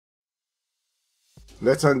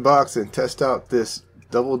Let's unbox and test out this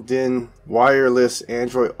double DIN wireless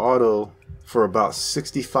Android Auto for about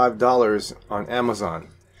 $65 on Amazon.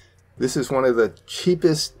 This is one of the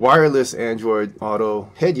cheapest wireless Android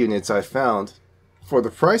Auto head units I found. For the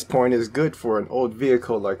price point, is good for an old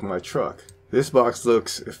vehicle like my truck. This box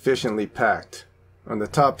looks efficiently packed. On the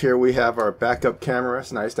top here we have our backup camera.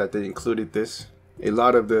 It's nice that they included this. A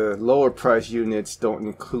lot of the lower price units don't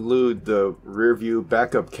include the rear view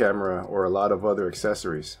backup camera or a lot of other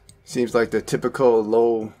accessories. Seems like the typical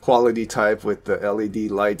low quality type with the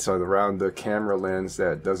LED lights around the camera lens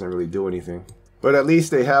that doesn't really do anything. But at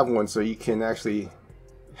least they have one so you can actually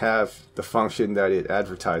have the function that it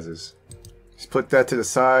advertises. Let's put that to the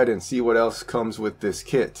side and see what else comes with this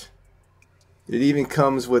kit. It even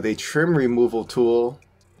comes with a trim removal tool,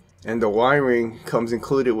 and the wiring comes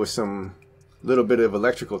included with some little bit of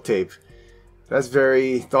electrical tape. That's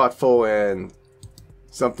very thoughtful and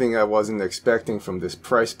something I wasn't expecting from this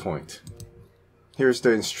price point. Here's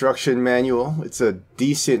the instruction manual. It's a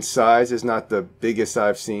decent size. It's not the biggest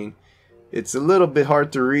I've seen. It's a little bit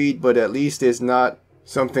hard to read, but at least it's not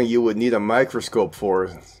something you would need a microscope for.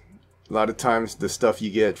 A lot of times the stuff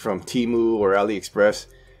you get from Temu or AliExpress,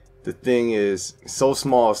 the thing is so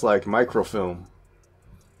small it's like microfilm.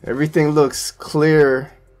 Everything looks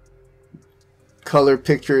clear. Color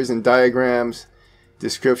pictures and diagrams,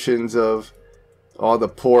 descriptions of all the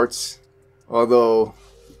ports, although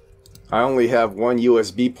I only have one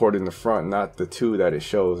USB port in the front, not the two that it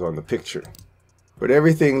shows on the picture. But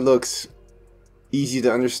everything looks easy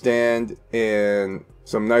to understand and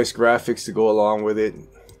some nice graphics to go along with it.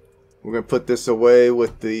 We're going to put this away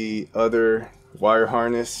with the other wire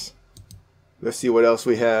harness. Let's see what else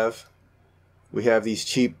we have. We have these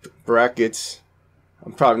cheap brackets.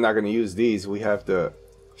 I'm probably not going to use these. We have to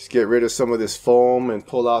just get rid of some of this foam and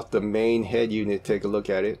pull out the main head unit. Take a look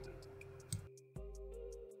at it.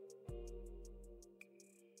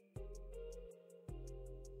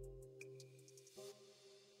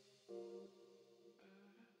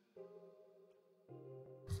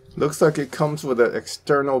 Looks like it comes with an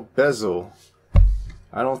external bezel.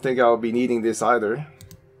 I don't think I'll be needing this either.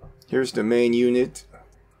 Here's the main unit.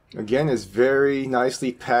 Again, it's very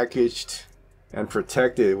nicely packaged and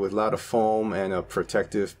protected with a lot of foam and a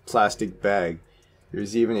protective plastic bag.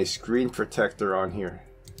 There's even a screen protector on here.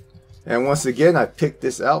 And once again, I picked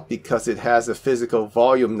this out because it has a physical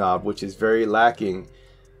volume knob, which is very lacking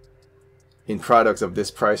in products of this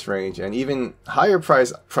price range. And even higher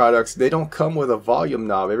price products, they don't come with a volume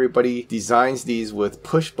knob. Everybody designs these with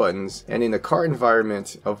push buttons, and in a car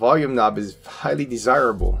environment, a volume knob is highly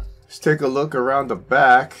desirable. Let's take a look around the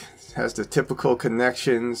back. It has the typical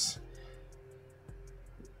connections.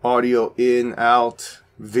 Audio in, out,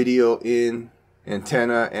 video in,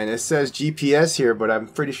 antenna, and it says GPS here, but I'm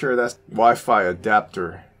pretty sure that's Wi-Fi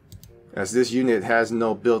adapter, as this unit has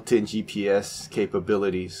no built-in GPS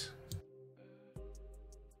capabilities.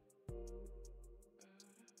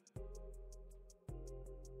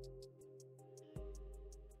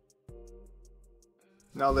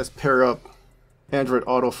 Now let's pair up Android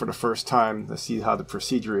Auto for the first time. Let's see how the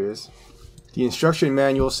procedure is. The instruction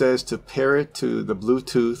manual says to pair it to the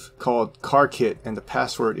Bluetooth called CarKit, and the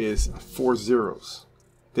password is 4 zeros.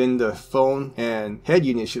 Then the phone and head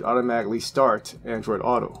unit should automatically start Android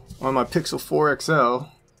Auto. On my Pixel 4 XL,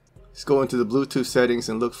 let's go into the Bluetooth settings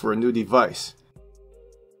and look for a new device.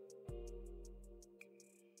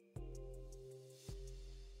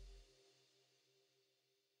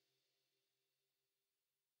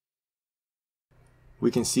 We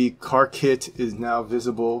can see CarKit is now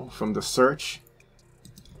visible from the search.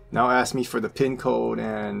 Now ask me for the pin code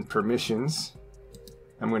and permissions.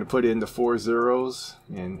 I'm going to put in the 4 zeros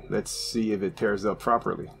and let's see if it pairs up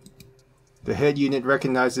properly. The head unit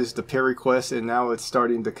recognizes the pair request and now it's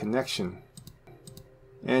starting the connection.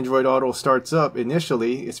 Android Auto starts up.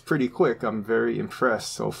 Initially, it's pretty quick. I'm very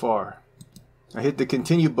impressed so far. I hit the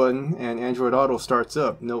continue button and Android Auto starts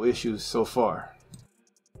up. No issues so far.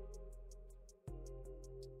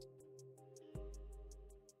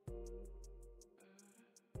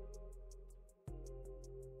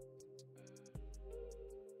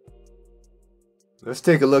 Let's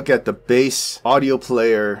take a look at the base audio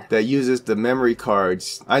player that uses the memory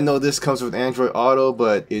cards. I know this comes with Android Auto,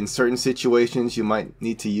 but in certain situations you might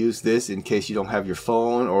need to use this in case you don't have your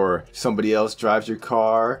phone or somebody else drives your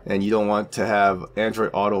car and you don't want to have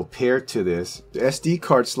Android Auto paired to this. The SD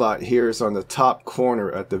card slot here is on the top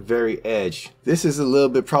corner at the very edge. This is a little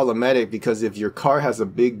bit problematic because if your car has a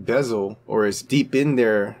big bezel or is deep in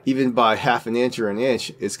there, even by half an inch or an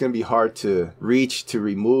inch, it's going to be hard to reach to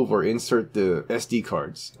remove or insert the SD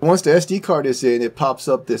cards. Once the SD card is in, it pops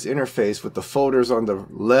up this interface with the folders on the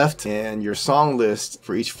left and your song list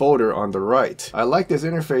for each folder on the right. I like this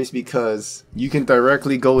interface because you can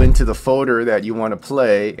directly go into the folder that you want to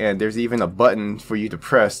play, and there's even a button for you to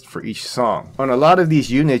press for each song. On a lot of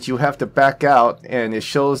these units, you have to back out and it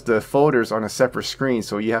shows the folders on a separate screen,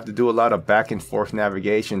 so you have to do a lot of back and forth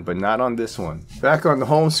navigation, but not on this one. Back on the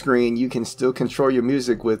home screen, you can still control your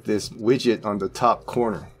music with this widget on the top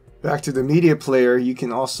corner. Back to the media player, you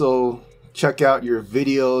can also check out your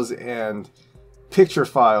videos and picture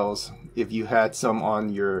files if you had some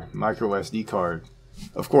on your micro SD card.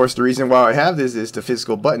 Of course, the reason why I have this is the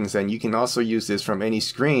physical buttons, and you can also use this from any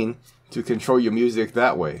screen to control your music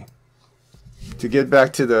that way. To get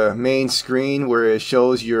back to the main screen where it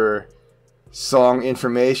shows your song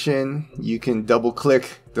information, you can double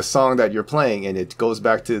click the song that you're playing and it goes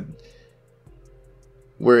back to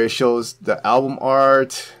where it shows the album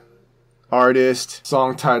art, artist,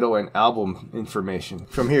 song title, and album information.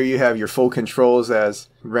 From here you have your full controls as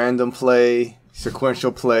random play,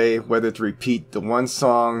 sequential play, whether to repeat the one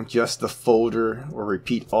song, just the folder, or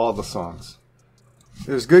repeat all the songs.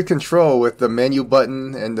 There's good control with the menu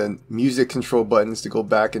button and the music control buttons to go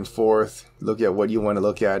back and forth, look at what you want to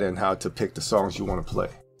look at and how to pick the songs you want to play.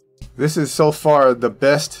 This is so far the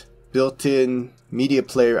best built-in media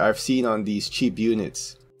player I've seen on these cheap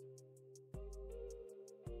units.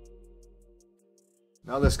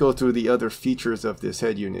 Now let's go through the other features of this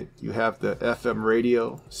head unit. You have the FM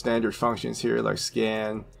radio, standard functions here like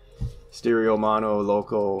scan, stereo, mono,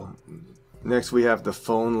 local. Next we have the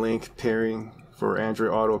phone link pairing for Android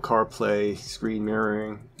Auto, CarPlay, screen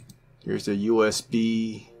mirroring. Here's the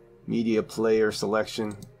USB media player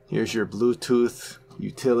selection. Here's your Bluetooth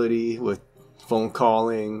utility with phone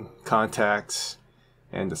calling, contacts,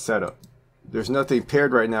 and the setup. There's nothing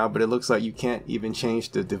paired right now, but it looks like you can't even change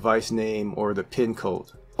the device name or the PIN code.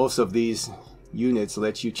 Most of these units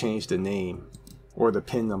let you change the name, or the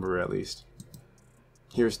PIN number at least.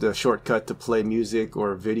 Here's the shortcut to play music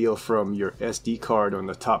or video from your SD card on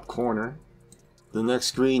the top corner. The next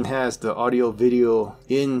screen has the audio video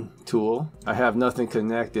in tool. I have nothing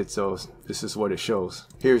connected, so this is what it shows.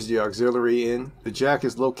 Here's the auxiliary in. The jack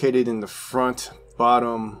is located in the front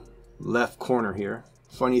bottom left corner here.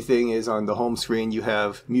 Funny thing is, on the home screen you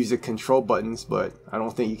have music control buttons, but I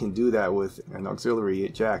don't think you can do that with an auxiliary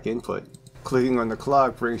jack input. Clicking on the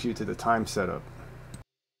clock brings you to the time setup.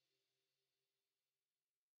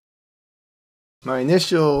 My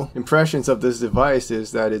initial impressions of this device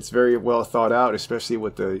is that it's very well thought out, especially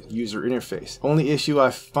with the user interface. Only issue I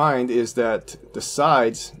find is that the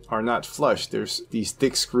sides are not flush. There's these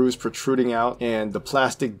thick screws protruding out, and the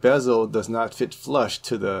plastic bezel does not fit flush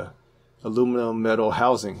to the aluminum metal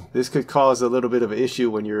housing. This could cause a little bit of an issue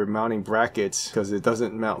when you're mounting brackets because it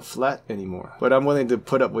doesn't mount flat anymore. But I'm willing to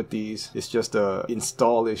put up with these. It's just a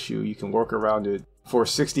install issue. You can work around it. For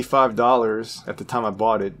 $65 at the time I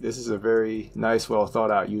bought it, this is a very nice, well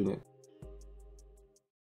thought out unit.